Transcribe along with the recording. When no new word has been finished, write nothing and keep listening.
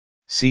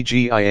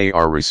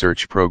CGIAR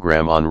research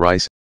program on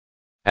rice.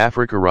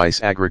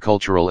 AfricaRice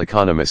Agricultural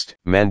Economist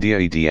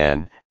Mandiaye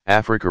Diagne,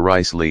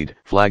 AfricaRice Lead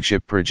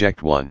Flagship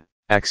Project 1,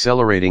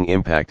 Accelerating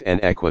Impact and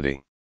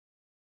Equity.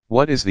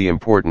 What is the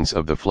importance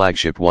of the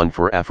Flagship 1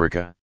 for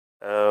Africa?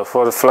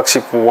 For the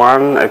Flagship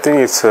 1, I think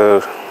it's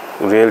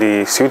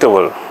really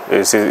suitable.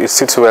 It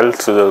sits well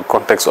to the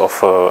context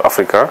of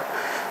Africa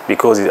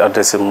because it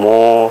addresses a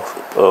lot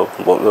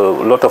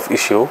of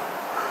issues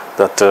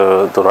that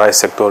the rice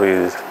sector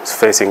is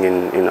facing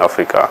in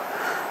Africa.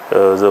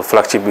 The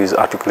flagship is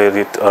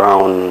articulated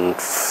around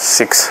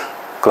 6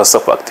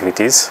 clusters of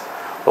activities.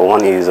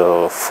 One is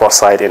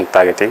foresight and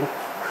targeting.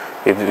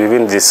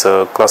 Within this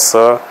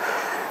cluster,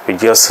 we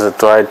just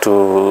try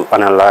to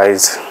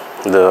analyze,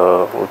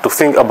 to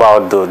think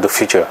about the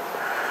future.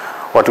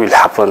 What will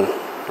happen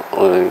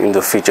in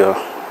the future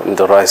in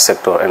the rice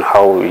sector and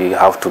how we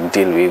have to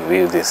deal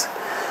with this.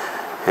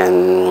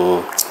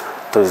 And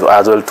as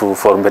well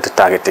for better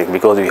targeting,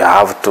 because we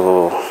have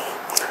to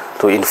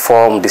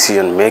inform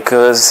decision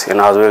makers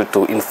and as well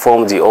to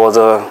inform the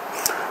other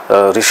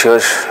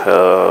research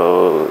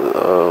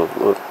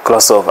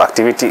cluster of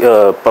activity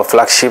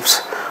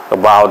flagships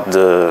about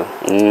the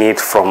need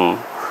from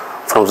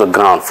the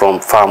ground, from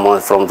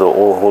farmers, from the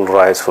whole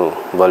rice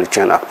value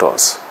chain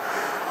actors.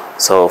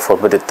 So for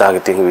better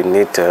targeting, we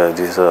need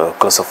this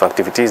cluster of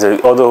activities.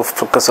 The other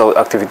cluster of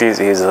activities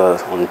is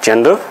on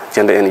gender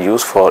and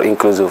youth for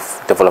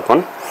inclusive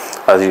development.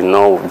 As you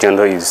know,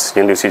 gender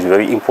issues is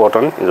very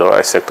important in the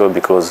rice sector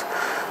because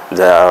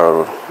they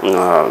are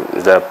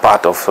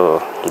part of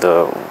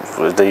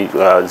they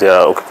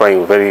are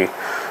occupying a very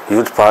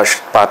huge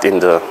part in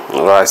the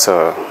rice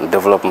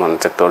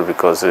development sector,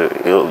 because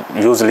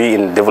usually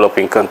in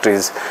developing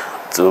countries,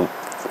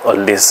 at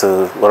least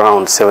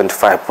around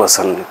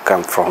 75%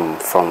 come from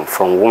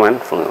women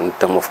in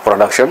terms of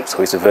production.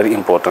 So it's very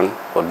important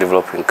for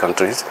developing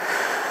countries.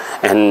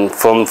 And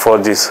for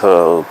this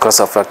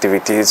cluster of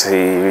activities,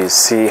 we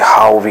see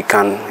how we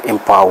can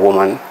empower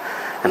women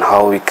and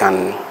how we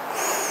can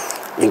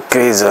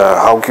increase.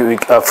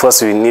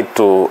 First, we need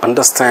to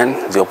understand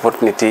the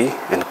opportunity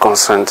and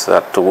constraints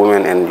that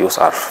women and youth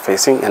are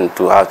facing, and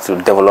to have to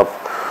develop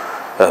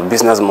a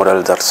business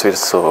model that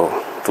suits to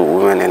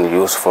women and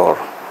youth for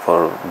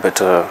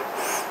better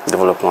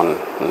development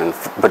and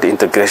better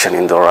integration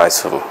in the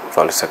rice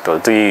value sector.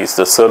 The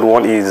third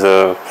one is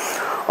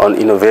on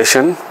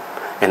innovation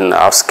and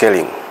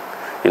upscaling.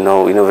 You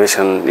know,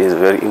 innovation is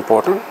very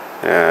important.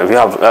 We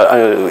have,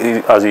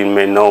 as you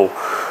may know,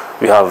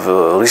 we have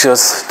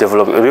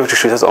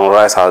research on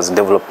rice has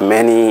developed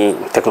many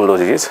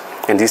technologies,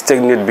 and these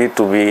technologies need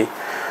to be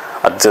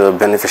at the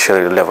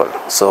beneficiary level.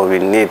 So we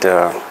need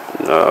the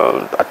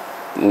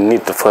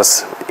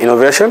first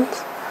innovation,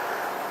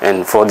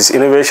 and for this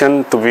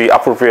innovation to be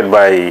appropriate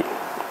by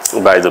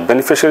the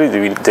beneficiary,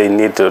 they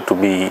need to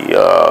be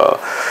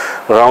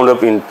round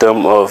up in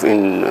terms of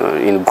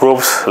in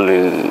groups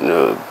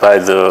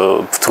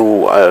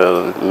through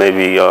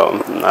maybe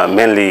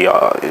mainly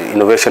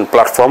innovation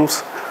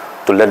platforms,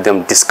 to let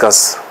them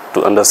discuss,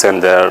 to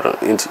understand their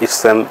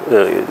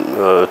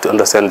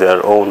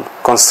own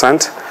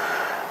constraint,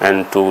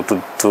 and to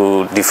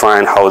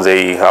define how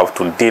they have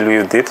to deal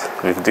with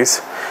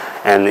this.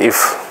 And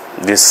if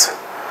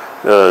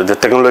the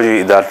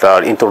technology that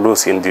are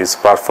introduced in this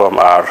platform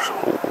are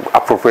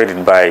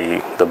appropriated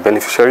by the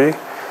beneficiary,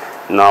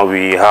 now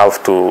we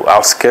have to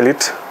upscale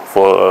it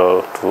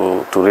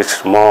to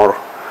reach more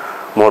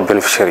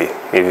beneficiary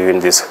in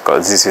this.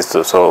 This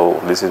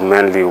is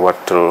mainly what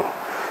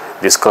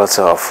this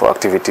cluster of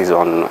activities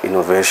on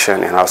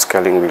innovation and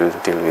upscaling will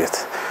deal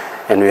with.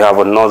 And we have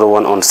another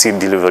one on seed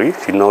delivery.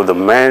 You know, the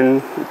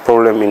main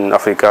problem in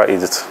Africa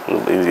is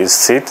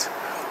seed,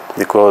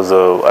 because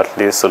at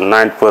least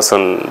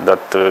 9%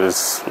 that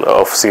is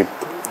of seed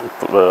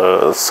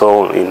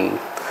sown in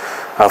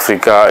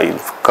Africa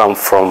come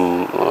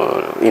from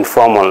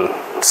informal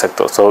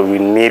sector. So we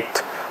need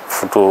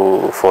for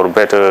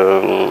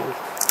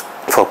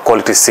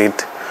quality seed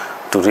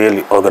to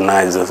really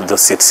organize the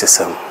seed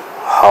system,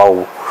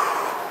 how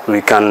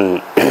we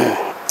can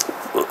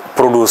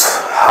produce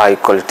high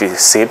quality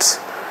seeds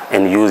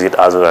and use it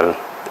as well.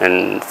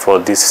 And for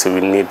this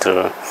we need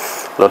a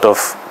lot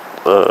of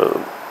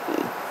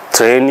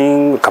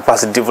training,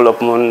 capacity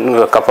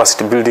development,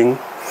 capacity building,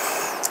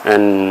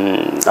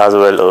 and as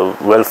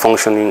well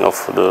functioning of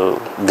the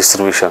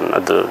distribution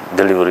at the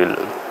delivery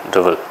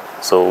level.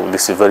 So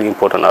this is very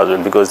important as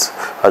well, because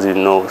as you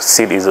know,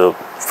 seed is the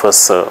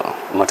first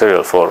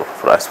material for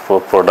rice for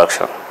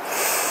production.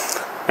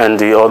 And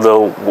the other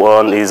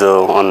one is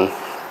on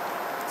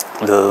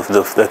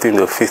I think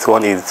the fifth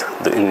one is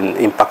the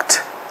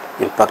impact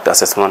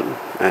assessment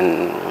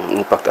and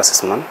impact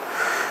assessment.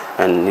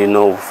 And you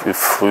know,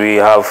 if we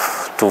have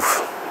to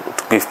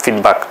give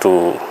feedback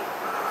to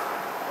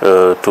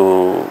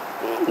the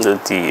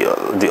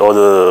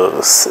other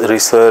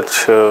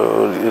researchers,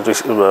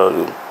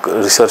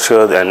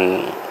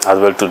 and as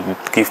well to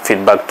give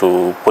feedback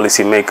to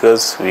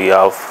policymakers, we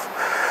have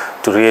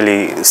to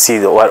really see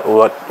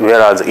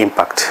where are the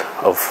impact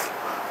of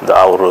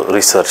our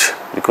research,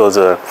 because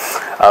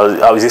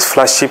this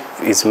flagship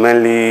is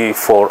mainly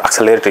for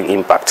accelerating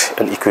impact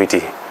and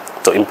equity.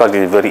 So impact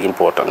is very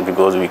important,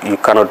 because you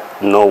cannot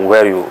know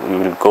where you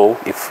will go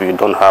if you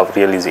don't have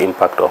really the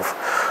impact of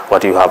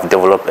what you have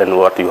developed and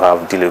what you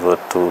have delivered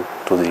to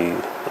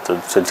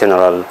the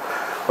general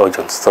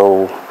audience.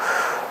 So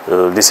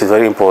this is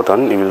very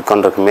important. We will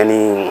conduct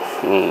many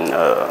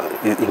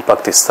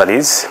impact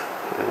studies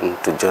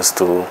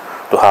to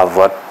have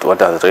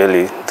what are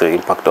really the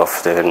impact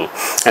of the.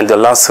 And the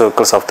last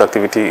class of the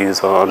activity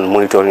is on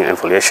monitoring and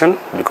evaluation,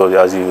 because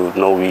as you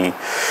know, we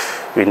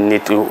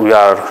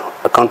are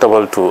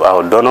accountable to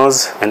our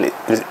donors and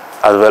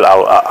as well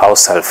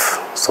ourselves.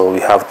 So we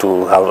have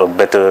to have a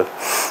better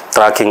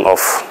tracking of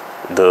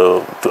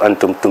to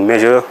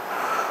measure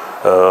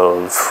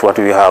what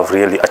we have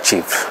really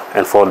achieved,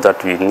 and for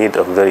that we need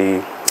a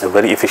very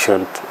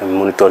efficient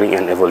monitoring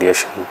and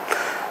evaluation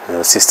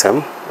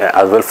system,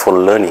 as well for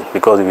learning,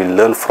 because we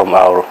learn from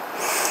our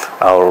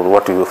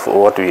what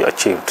we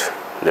achieved.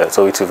 Yeah,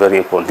 so it's very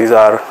important. These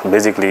are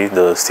basically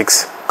the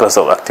 6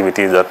 clusters of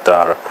activities that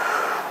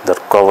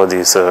cover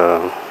this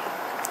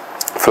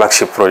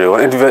flagship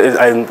project.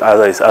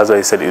 As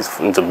I said, at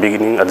the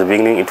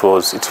beginning,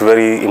 it's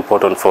very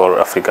important for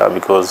Africa,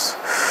 because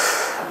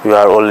we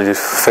are already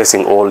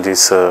facing all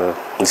this.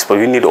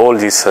 We need all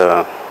this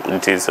to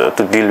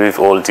deal with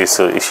all this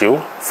issue: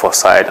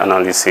 foresight,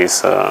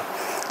 analysis,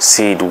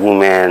 seed,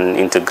 women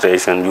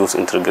integration, youth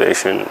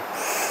integration,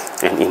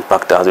 and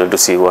impact as well, to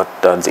see what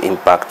the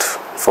impact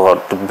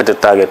to better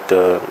target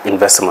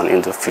investment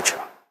in the future.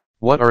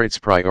 What are its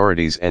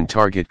priorities and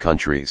target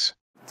countries?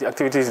 The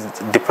activities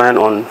depend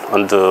on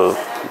the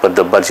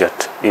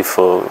budget. If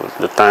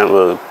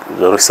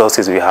the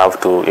resources we have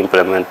to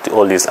implement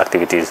all these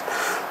activities.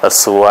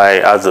 That's why,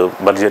 as the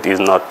budget is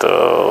not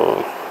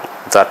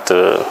that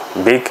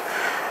big,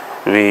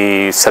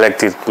 we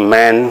selected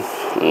main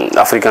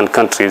African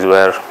countries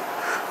where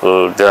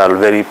there are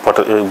very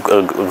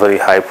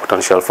high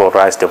potential for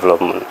rice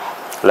development,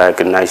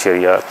 like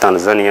Nigeria,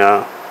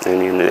 Tanzania,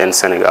 and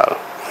Senegal,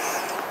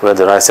 where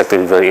the rice sector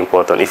is very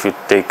important. If you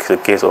take the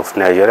case of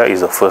Nigeria, is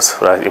the first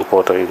rice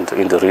importer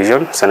in the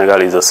region.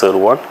 Senegal is the third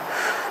one,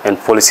 and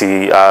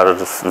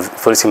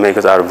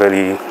policymakers are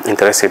very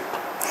interested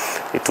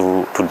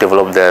to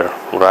develop their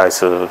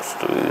rice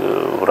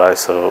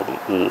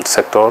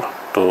sector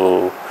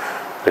to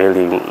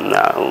really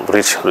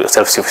reach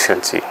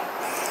self-sufficiency.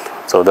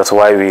 So that's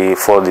why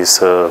for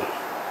this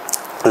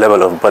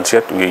level of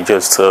budget, we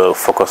just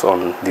focus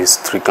on these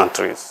 3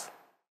 countries.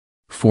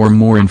 For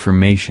more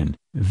information,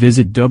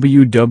 visit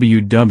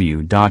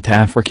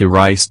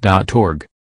www.africarice.org.